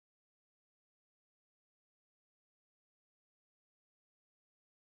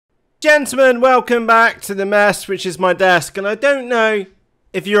Gentlemen, welcome back to the mess, which is my desk. And I don't know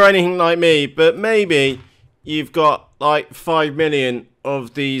if you're anything like me, but maybe you've got like 5 million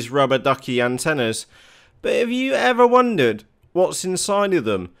of these rubber ducky antennas. But have you ever wondered what's inside of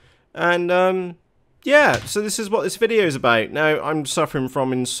them? And yeah, so this is what this video is about. Now, I'm suffering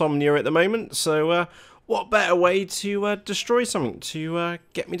from insomnia at the moment, so what better way to destroy something to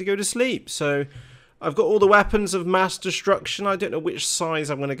get me to go to sleep? So I've got all the weapons of mass destruction. I don't know which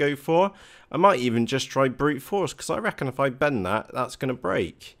size I'm going to go for. I might even just try brute force, because I reckon if I bend that, that's going to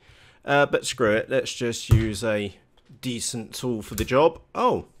break. But screw it. Let's just use a decent tool for the job.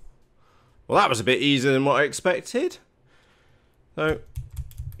 Oh. Well, that was a bit easier than what I expected. So,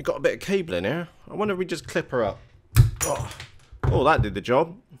 you've got a bit of cable in here. I wonder if we just clip her up. Oh, that did the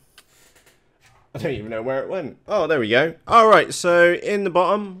job. I don't even know where it went. Oh, there we go. Alright, so in the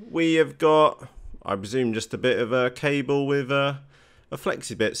bottom, we have got, I presume, just a bit of a cable with a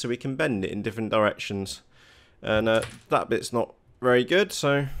flexi bit so we can bend it in different directions. And that bit's not very good,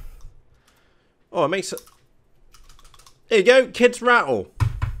 so... Oh, it makes it... There you go, kids rattle.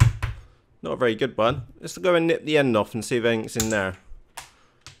 Not a very good one. Let's go and nip the end off and see if anything's in there.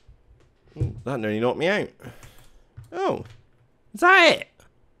 Ooh, that nearly knocked me out. Oh, is that it?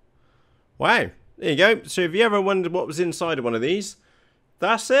 Wow, there you go. So if you ever wondered what was inside of one of these,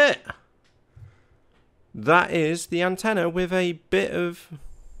 that's it. That is the antenna with a bit of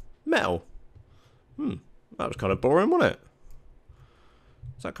metal. That was kind of boring, wasn't it?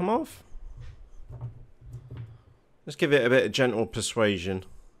 Does that come off? Let's give it a bit of gentle persuasion.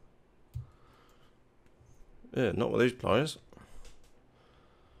 Yeah, not with those pliers.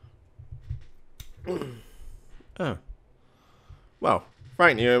 Oh. Well,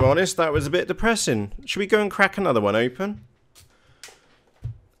 frankly, I'm honest, that was a bit depressing. Should we go and crack another one open?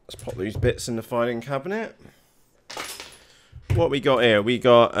 Let's pop these bits in the filing cabinet. What we got here? We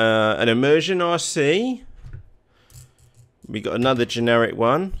got an immersion RC. We got another generic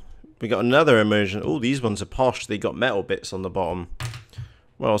one. We got another immersion. Oh, these ones are posh. They got metal bits on the bottom.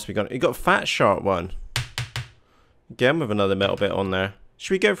 What else we got? We got a fat sharp one. Again with another metal bit on there.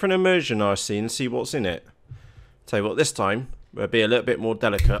 Should we go for an immersion RC and see what's in it? Tell you what, this time we'll be a little bit more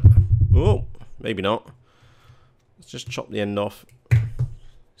delicate. Oh, maybe not. Let's just chop the end off.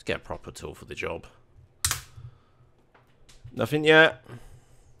 Let's get a proper tool for the job. Nothing yet.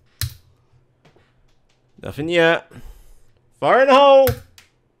 Nothing yet. Fire in the hole!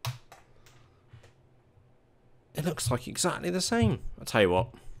 It looks like exactly the same. I'll tell you what.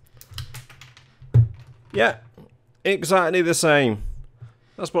 Yeah, exactly the same.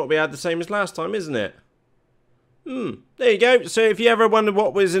 That's what we had the same as last time, isn't it? There you go. So if you ever wondered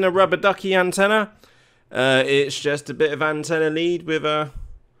what was in a rubber ducky antenna, it's just a bit of antenna lead with a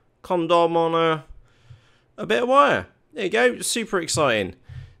condom on a bit of wire. There you go. Super exciting.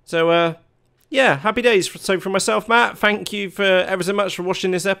 So, yeah, happy days. So for myself, Matt, thank you for ever so much for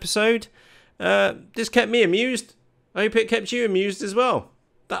watching this episode. This kept me amused. I hope it kept you amused as well.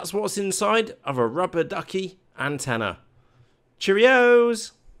 That's what's inside of a rubber ducky antenna.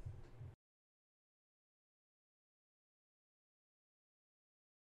 Cheerios!